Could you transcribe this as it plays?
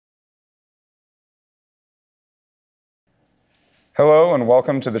Hello and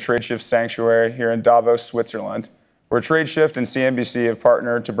welcome to the Tradeshift Sanctuary here in Davos, Switzerland, where Tradeshift and CNBC have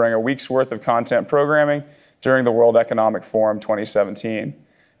partnered to bring a week's worth of content programming during the World Economic Forum 2017.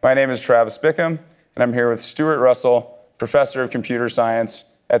 My name is Travis Bickham, and I'm here with Stuart Russel, Professor of Computer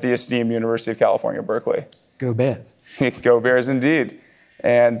Science at the esteemed University of California, Berkeley. Go Bears. Go Bears indeed.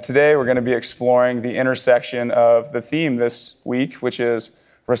 And today we're going to be exploring the intersection of the theme this week, which is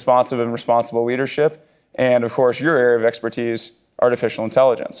responsive and responsible leadership, and of course your area of expertise, artificial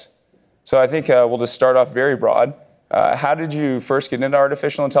intelligence. So I think we'll just start off very broad. How did you first get into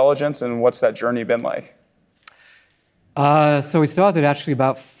artificial intelligence, and what's that journey been like? So it started actually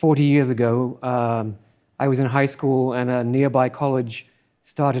about 40 years ago. I was in high school, and a nearby college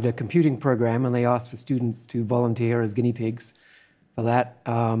started a computing program, and they asked for students to volunteer as guinea pigs for that.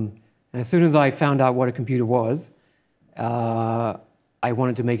 And as soon as I found out what a computer was, I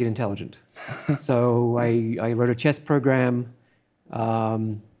wanted to make it intelligent. So I wrote a chess program,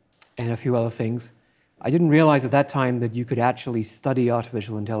 and a few other things. I didn't realize at that time that you could actually study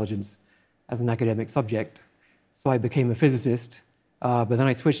artificial intelligence as an academic subject. So I became a physicist, but then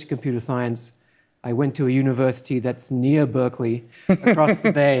I switched to computer science. I went to a university that's near Berkeley, across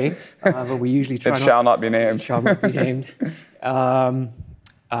the bay, but we usually try It shall not be named. Shall not be named.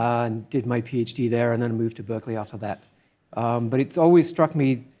 And did my PhD there, and then moved to Berkeley after that. But it's always struck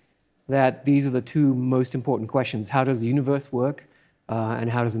me that these are the two most important questions. How does the universe work? And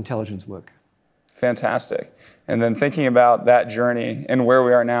how does intelligence work? Fantastic. And then thinking about that journey and where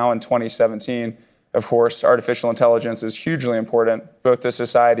we are now in 2017, of course, artificial intelligence is hugely important, both to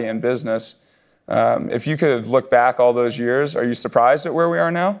society and business. If you could look back all those years, are you surprised at where we are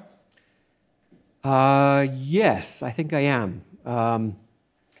now? Yes, I think I am.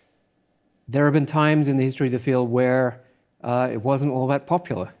 There have been times in the history of the field where it wasn't all that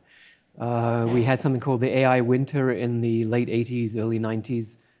popular. We had something called the AI winter in the late 80s, early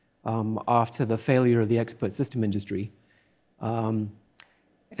 90s, after the failure of the expert system industry. And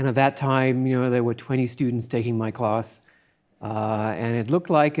at that time, there were 20 students taking my class, and it looked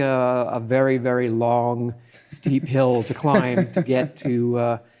like a very, very long, steep hill to climb to get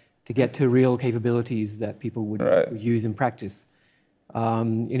to real capabilities that people would use in practice.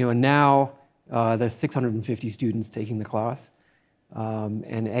 And now there's 650 students taking the class.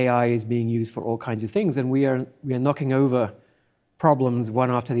 And AI is being used for all kinds of things, and we are knocking over problems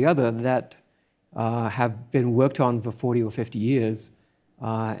one after the other that have been worked on for 40 or 50 years,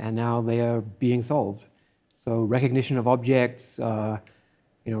 and now they are being solved. So recognition of objects,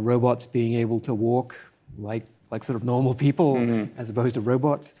 robots being able to walk like sort of normal people as opposed to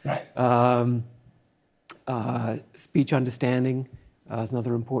robots. Right. Speech understanding is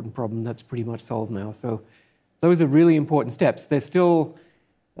another important problem that's pretty much solved now. So those are really important steps. There's still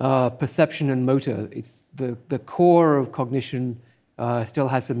perception and motor. It's the core of cognition still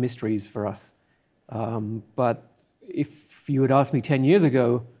has some mysteries for us. But if you had asked me 10 years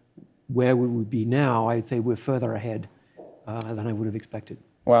ago where we would be now, I'd say we're further ahead than I would have expected.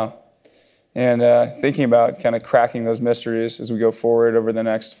 Wow. And thinking about kind of cracking those mysteries as we go forward over the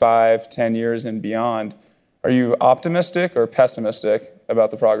next 5, 10 years and beyond, are you optimistic or pessimistic about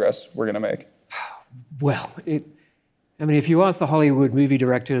the progress we're going to make? Well, if you ask the Hollywood movie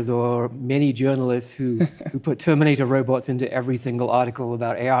directors or many journalists who put Terminator robots into every single article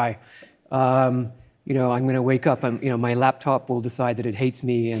about AI, I'm going to wake up and my laptop will decide that it hates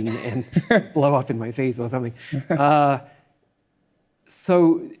me and blow up in my face or something.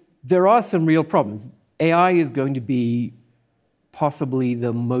 So there are some real problems. AI is going to be possibly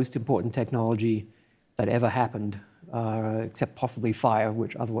the most important technology that ever happened. Except possibly fire,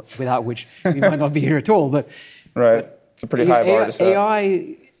 without which we might not be here at all. But right, it's a pretty high bar to set.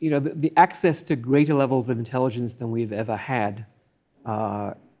 AI, the access to greater levels of intelligence than we've ever had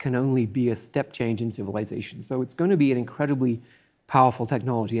can only be a step change in civilization. So it's going to be an incredibly powerful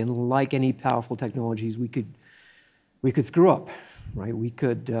technology, and like any powerful technologies, we could screw up, right? We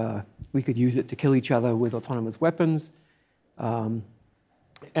could use it to kill each other with autonomous weapons,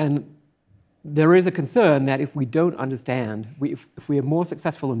 and there is a concern that if we don't understand, if we are more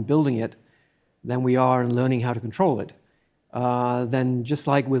successful in building it than we are in learning how to control it, then just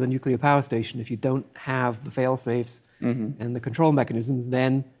like with a nuclear power station, if you don't have the fail-safes and the control mechanisms,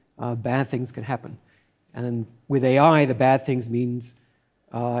 then bad things can happen. And with AI, the bad things means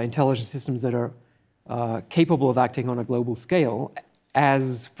intelligent systems that are capable of acting on a global scale,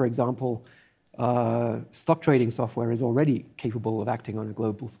 as, for example, stock trading software is already capable of acting on a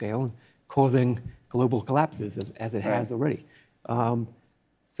global scale, causing global collapses, as it has already.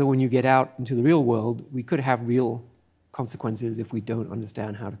 So when you get out into the real world, we could have real consequences if we don't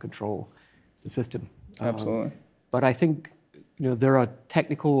understand how to control the system. Absolutely. But I think there are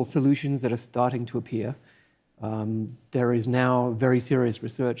technical solutions that are starting to appear. There is now very serious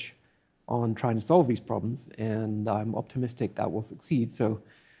research on trying to solve these problems, and I'm optimistic that will succeed. So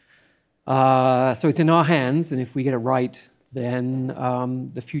it's in our hands, and if we get it right, then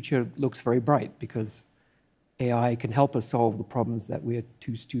the future looks very bright, because AI can help us solve the problems that we're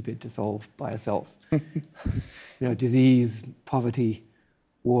too stupid to solve by ourselves. Disease, poverty,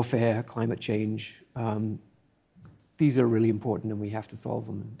 warfare, climate change. These are really important, and we have to solve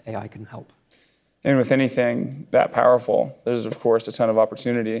them, and AI can help. And with anything that powerful, there's, of course, a ton of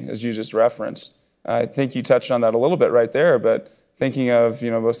opportunity, as you just referenced. I think you touched on that a little bit right there, but thinking of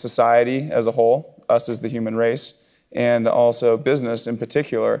both society as a whole, us as the human race, and also business in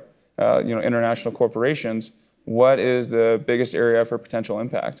particular, international corporations, what is the biggest area for potential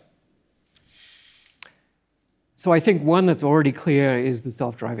impact? So I think one that's already clear is the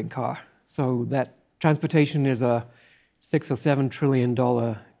self-driving car. So that transportation is a $6 or $7 trillion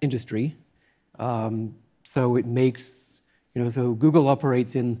industry. So it makes, so Google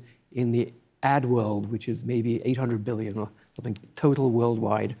operates in the ad world, which is maybe 800 billion or something total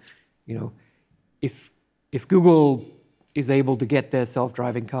worldwide. If Google is able to get their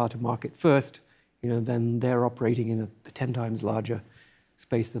self-driving car to market first, then they're operating in a 10 times larger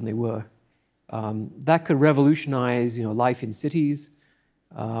space than they were. That could revolutionize, life in cities.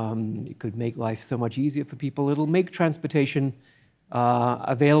 It could make life so much easier for people. It'll make transportation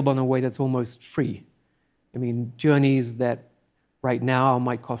available in a way that's almost free. I mean, journeys that right now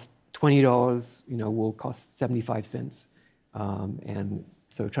might cost $20, will cost 75 cents. And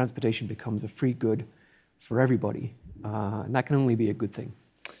so transportation becomes a free good for everybody. And that can only be a good thing.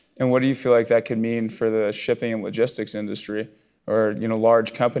 And what do you feel like that could mean for the shipping and logistics industry, or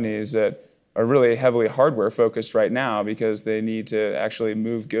large companies that are really heavily hardware focused right now because they need to actually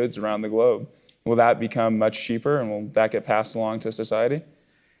move goods around the globe? Will that become much cheaper, and will that get passed along to society?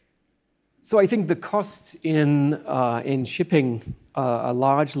 So I think the costs in shipping are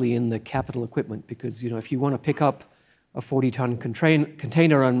largely in the capital equipment, because if you want to pick up a 40-ton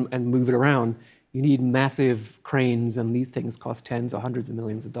container and move it around, you need massive cranes, and these things cost tens or hundreds of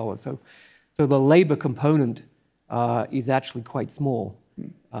millions of dollars. So the labor component is actually quite small.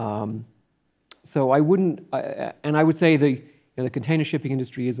 So I wouldn't, and I would say the container shipping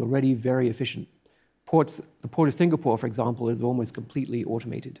industry is already very efficient. The port of Singapore, for example, is almost completely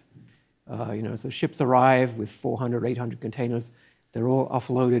automated. So ships arrive with 400, 800 containers. They're all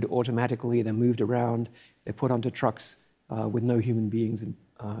offloaded automatically. They're moved around. They're put onto trucks with no human beings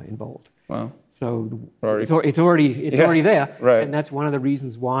involved. Wow. So it's already there. Right. And that's one of the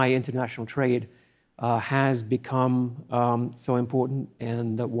reasons why international trade has become so important,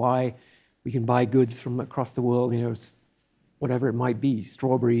 and that why we can buy goods from across the world, whatever it might be,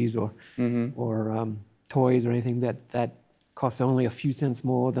 strawberries or toys or anything that costs only a few cents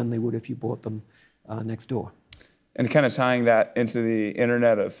more than they would if you bought them next door. And kind of tying that into the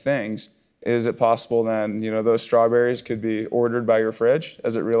Internet of Things, is it possible then, those strawberries could be ordered by your fridge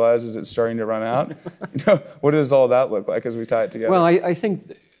as it realizes it's starting to run out? What does all that look like as we tie it together? Well, I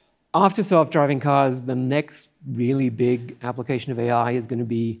think after self-driving cars, the next really big application of AI is going to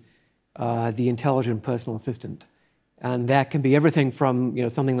be the intelligent personal assistant. And that can be everything from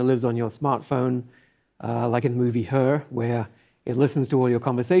something that lives on your smartphone, like in the movie Her, where it listens to all your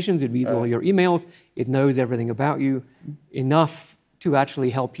conversations, it reads all your emails, it knows everything about you, enough to actually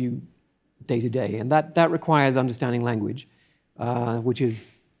help you day to day. And that requires understanding language, which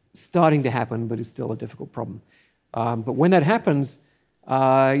is starting to happen, but is still a difficult problem. But when that happens,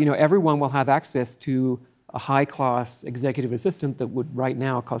 everyone will have access to a high-class executive assistant that would right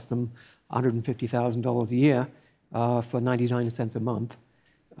now cost them $150,000 a year for 99 cents a month.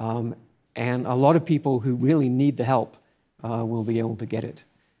 And a lot of people who really need the help will be able to get it.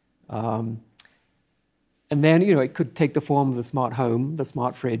 And then, it could take the form of the smart home, the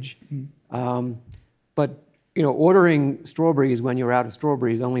smart fridge. But, ordering strawberries when you're out of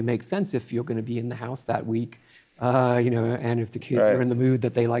strawberries only makes sense if you're going to be in the house that week, and if the kids are in the mood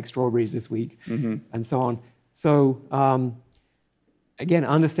that they like strawberries this week, and so on. So, again,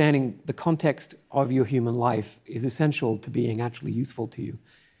 understanding the context of your human life is essential to being actually useful to you.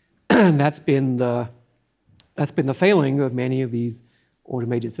 And that's been the failing of many of these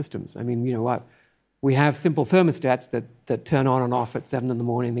automated systems. I mean, we have simple thermostats that turn on and off at 7 in the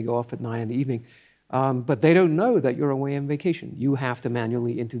morning, they go off at 9 in the evening. But they don't know that you're away on vacation. You have to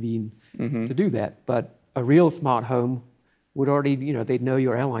manually intervene to do that. But a real smart home would already, they'd know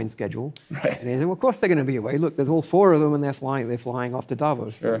your airline schedule. Right. And they say, well, of course they're going to be away. Look, there's all 4 of them, and they're flying off to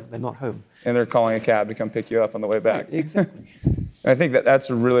Davos. So they're not home. And they're calling a cab to come pick you up on the way back. Right, exactly. I think that's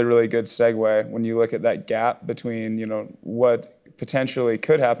a really, really good segue when you look at that gap between, what potentially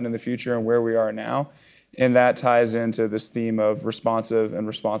could happen in the future and where we are now. And that ties into this theme of responsive and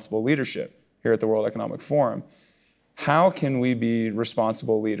responsible leadership here at the World Economic Forum. How can we be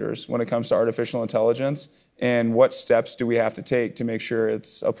responsible leaders when it comes to artificial intelligence, and what steps do we have to take to make sure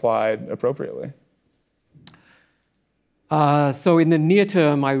it's applied appropriately? So in the near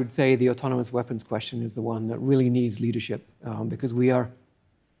term, I would say the autonomous weapons question is the one that really needs leadership, because we are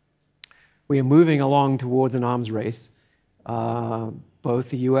moving along towards an arms race. Both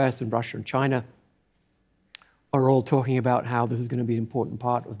the US and Russia and China are all talking about how this is going to be an important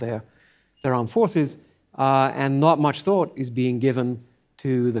part of their armed forces, and not much thought is being given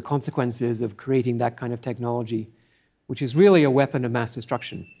to the consequences of creating that kind of technology, which is really a weapon of mass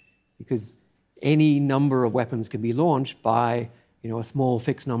destruction, because any number of weapons can be launched by a small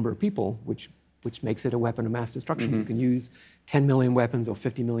fixed number of people, which makes it a weapon of mass destruction. Mm-hmm. You can use 10 million weapons or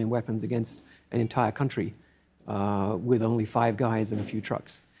 50 million weapons against an entire country with only 5 guys and a few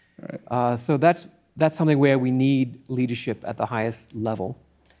trucks. Right. So that's something where we need leadership at the highest level.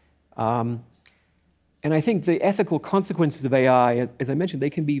 And I think the ethical consequences of AI, as I mentioned, they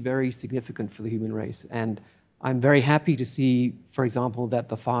can be very significant for the human race. And I'm very happy to see, for example, that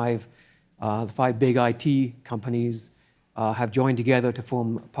the five big IT companies have joined together to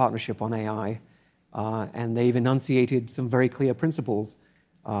form a partnership on AI. And they've enunciated some very clear principles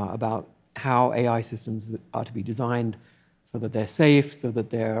about how AI systems are to be designed so that they're safe, so that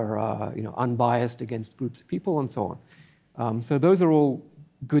they're unbiased against groups of people, and so on. So those are all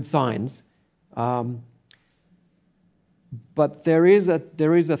good signs. But there is a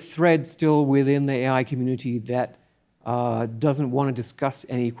thread still within the AI community that doesn't want to discuss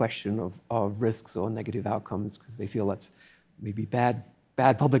any question of risks or negative outcomes because they feel that's maybe bad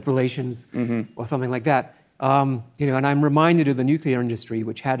public relations, mm-hmm. or something like that. And I'm reminded of the nuclear industry,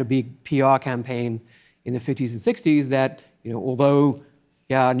 which had a big PR campaign in the 50s and 60s that, although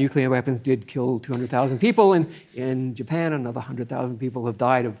nuclear weapons did kill 200,000 people in Japan, another 100,000 people have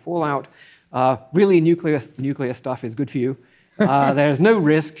died of fallout. Really, nuclear stuff is good for you. There's no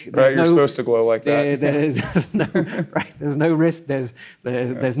risk. Right, you're supposed to glow like that. There's no risk.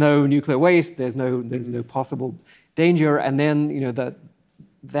 There's no nuclear waste. There's no possible danger. And then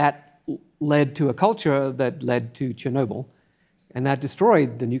that led to a culture that led to Chernobyl, and that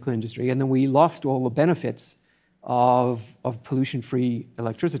destroyed the nuclear industry. And then we lost all the benefits of pollution-free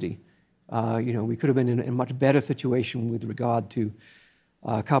electricity. We could have been in a much better situation with regard to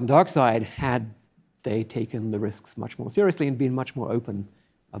carbon dioxide had they taken the risks much more seriously and been much more open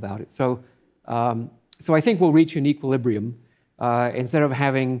about it. So I think we'll reach an equilibrium instead of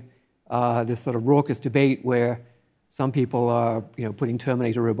having this sort of raucous debate where some people are putting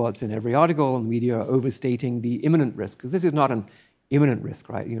Terminator robots in every article, and the media are overstating the imminent risk, because this is not an imminent risk,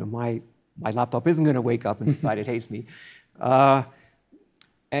 right? My laptop isn't going to wake up and decide it hates me. But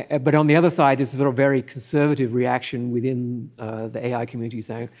on the other side, there's a sort of very conservative reaction within the AI community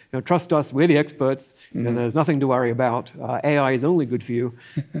saying, trust us, we're the experts, mm-hmm. There's nothing to worry about, AI is only good for you,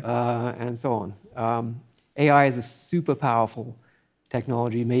 and so on. AI is a super powerful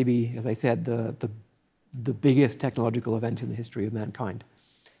technology, maybe, as I said, the biggest technological event in the history of mankind.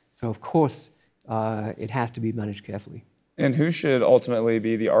 So, of course, it has to be managed carefully. And who should ultimately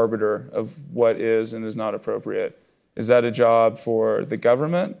be the arbiter of what is and is not appropriate? Is that a job for the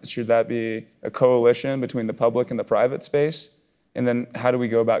government? Should that be a coalition between the public and the private space? And then how do we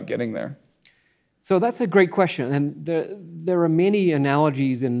go about getting there? So that's a great question. And there are many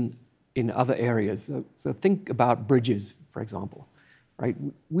analogies in other areas. So think about bridges, for example. Right?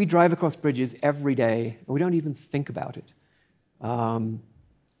 We drive across bridges every day, and we don't even think about it.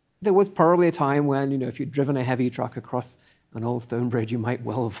 There was probably a time when, if you'd driven a heavy truck across an old stone bridge, you might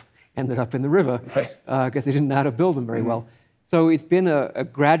well have ended up in the river, because they didn't know how to build them very mm-hmm. well. So it's been a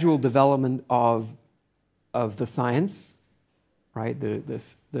gradual development of the science, right?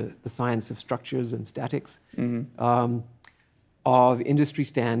 The science of structures and statics, mm-hmm. Of industry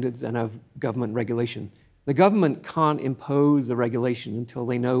standards and of government regulation. The government can't impose a regulation until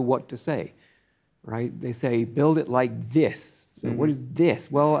they know what to say, right? They say, build it like this. So mm-hmm. what is this?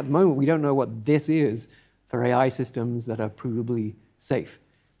 Well, at the moment, we don't know what this is for AI systems that are provably safe.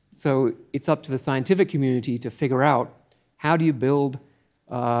 So it's up to the scientific community to figure out how do you build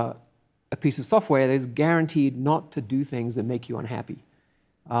a piece of software that is guaranteed not to do things that make you unhappy.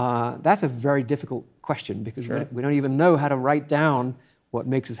 That's a very difficult question because sure. we don't even know how to write down what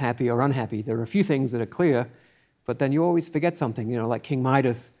makes us happy or unhappy. There are a few things that are clear, but then you always forget something, like King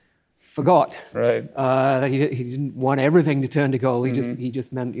Midas forgot that he didn't want everything to turn to gold. Mm-hmm. He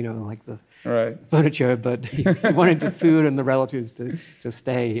just meant, like the furniture, but he wanted the food and the relatives to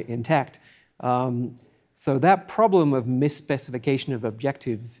stay intact. So that problem of misspecification of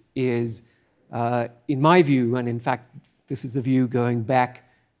objectives is, in my view, and in fact, this is a view going back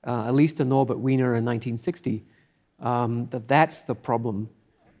at least to Norbert Wiener in 1960, that's the problem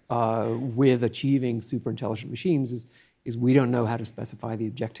with achieving superintelligent machines is we don't know how to specify the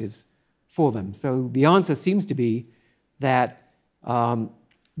objectives for them. So the answer seems to be that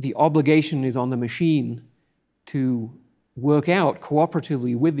the obligation is on the machine to work out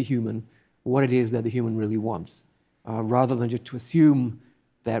cooperatively with the human what it is that the human really wants, rather than just to assume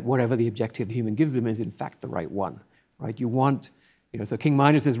that whatever the objective the human gives them is in fact the right one, right? You want, so King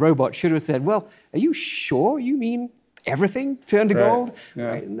Midas's robot should have said, well, are you sure you mean everything turned to gold? Yeah.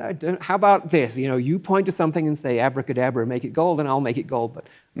 Right? No, how about this? You point to something and say abracadabra, make it gold, and I'll make it gold. But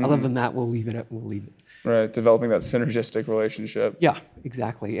other than that, we'll leave it. We'll leave it. Right, developing that synergistic relationship. Yeah,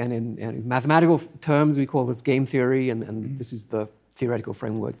 exactly. And in mathematical terms, we call this game theory, and this is the theoretical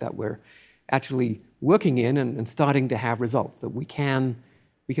framework that we're actually working in and starting to have results that we can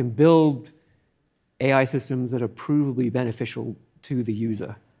build AI systems that are provably beneficial to the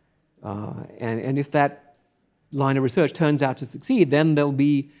user. And if that line of research turns out to succeed, then there'll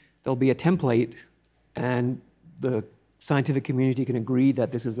be a template, and the scientific community can agree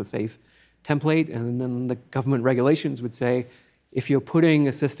that this is a safe template, and then the government regulations would say, if you're putting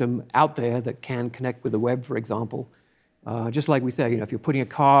a system out there that can connect with the web, for example, just like we say, if you're putting a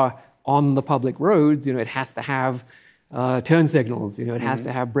car on the public roads, it has to have turn signals, it has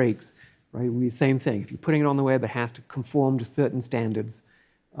to have brakes, right? Same thing. If you're putting it on the web, it has to conform to certain standards.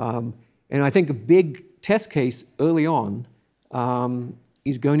 And I think a big test case early on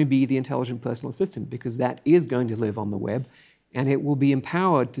is going to be the intelligent personal assistant, because that is going to live on the web, and it will be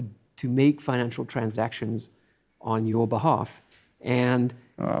empowered to make financial transactions on your behalf, and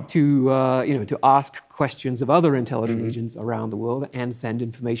to ask questions of other intelligent agents around the world and send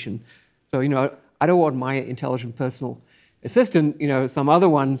information. So I don't want my intelligent personal assistant, some other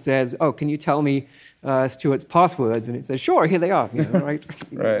one says, oh, can you tell me Stuart's passwords? And it says, sure, here they are, right?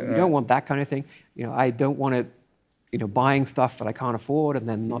 You don't want that kind of thing. I don't want it, buying stuff that I can't afford and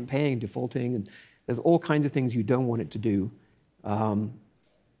then not paying, defaulting, and there's all kinds of things you don't want it to do.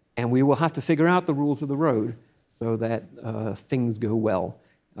 And we will have to figure out the rules of the road so that things go well.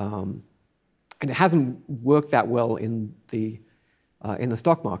 And it hasn't worked that well in the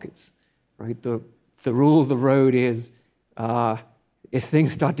stock markets, right? The rule of the road is if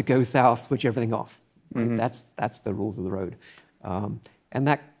things start to go south, switch everything off. Right? That's the rules of the road. And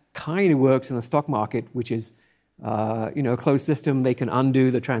that kind of works in the stock market, which is a closed system. They can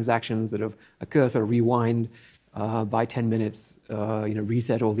undo the transactions that have occurred, sort of rewind by 10 minutes,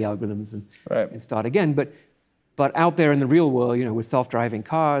 reset all the algorithms and start again. But out there in the real world, with self-driving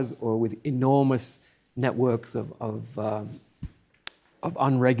cars or with enormous networks of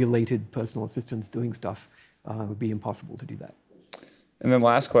unregulated personal assistants doing stuff, it would be impossible to do that. And then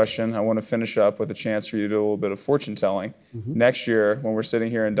last question, I want to finish up with a chance for you to do a little bit of fortune telling. Next year, when we're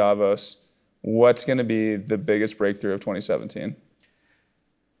sitting here in Davos, what's going to be the biggest breakthrough of 2017?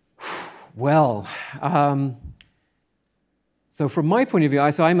 Well, so from my point of view,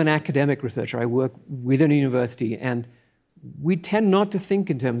 I'm an academic researcher. I work within a university, and we tend not to think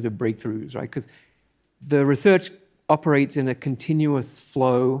in terms of breakthroughs, right? Because the research operates in a continuous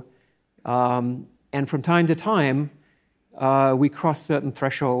flow, and from time to time, we cross certain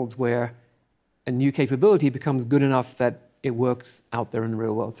thresholds where a new capability becomes good enough that it works out there in the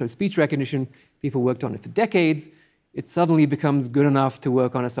real world. So speech recognition, people worked on it for decades. It suddenly becomes good enough to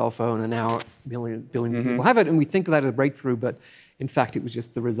work on a cell phone, and now billions of people have it, and we think of that as a breakthrough, but in fact, it was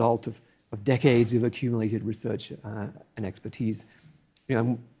just the result of decades of accumulated research and expertise.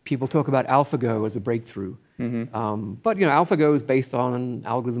 People talk about AlphaGo as a breakthrough, but AlphaGo is based on an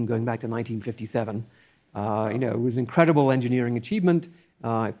algorithm going back to 1957. It was incredible engineering achievement.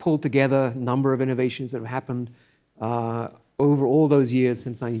 It pulled together a number of innovations that have happened over all those years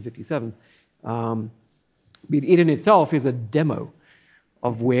since 1957. It in itself is a demo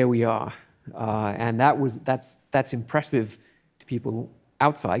of where we are, and that's impressive to people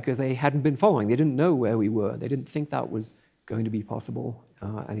outside because they hadn't been following. They didn't know where we were. They didn't think that was going to be possible,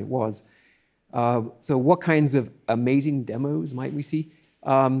 and it was. So what kinds of amazing demos might we see?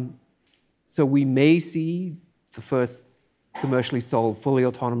 So we may see the first commercially sold fully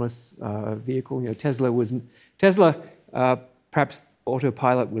autonomous vehicle. Tesla. Perhaps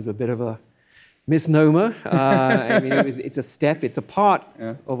autopilot was a bit of a misnomer. It's a step. It's a part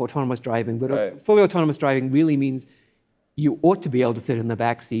of autonomous driving, but fully autonomous driving really means you ought to be able to sit in the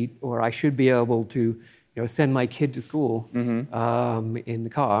back seat, or I should be able to, send my kid to school in the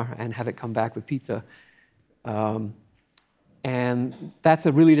car and have it come back with pizza. And that's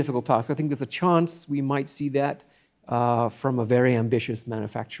a really difficult task. I think there's a chance we might see that from a very ambitious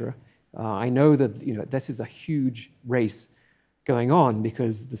manufacturer. I know that this is a huge race going on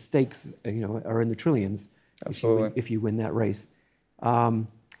because the stakes are in the trillions. Absolutely. If you win that race.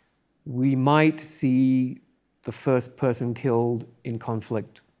 We might see the first person killed in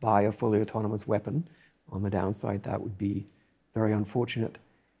conflict by a fully autonomous weapon. On the downside, that would be very unfortunate.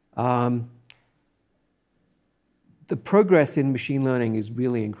 The progress in machine learning is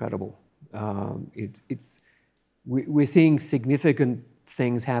really incredible. We're seeing significant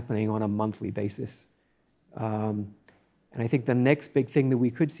things happening on a monthly basis. And I think the next big thing that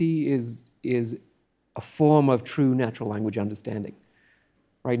we could see is a form of true natural language understanding.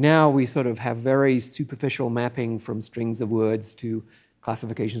 Right now, we sort of have very superficial mapping from strings of words to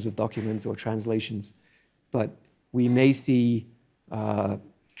classifications of documents or translations. But we may see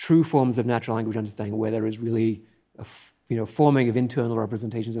true forms of natural language understanding where there is really a forming of internal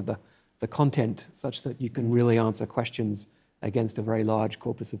representations of the content such that you can really answer questions against a very large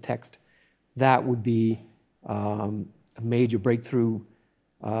corpus of text. That would be a major breakthrough.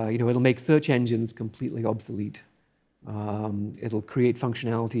 It'll make search engines completely obsolete. It'll create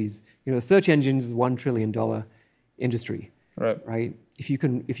functionalities. Search engines is a $1 trillion industry, right? If you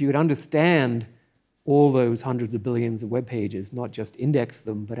could understand all those hundreds of billions of web pages, not just index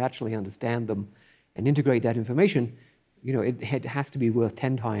them, but actually understand them and integrate that information, it has to be worth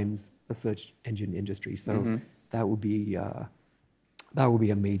 10 times the search engine industry. So that would be a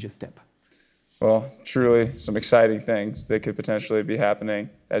major step. Well, truly some exciting things that could potentially be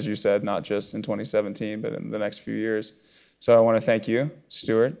happening, as you said, not just in 2017, but in the next few years. So I want to thank you,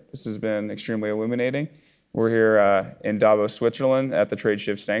 Stuart. This has been extremely illuminating. We're here in Davos, Switzerland at the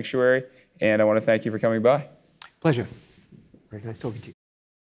Tradeshift Sanctuary, and I want to thank you for coming by. Pleasure. Very nice talking to you.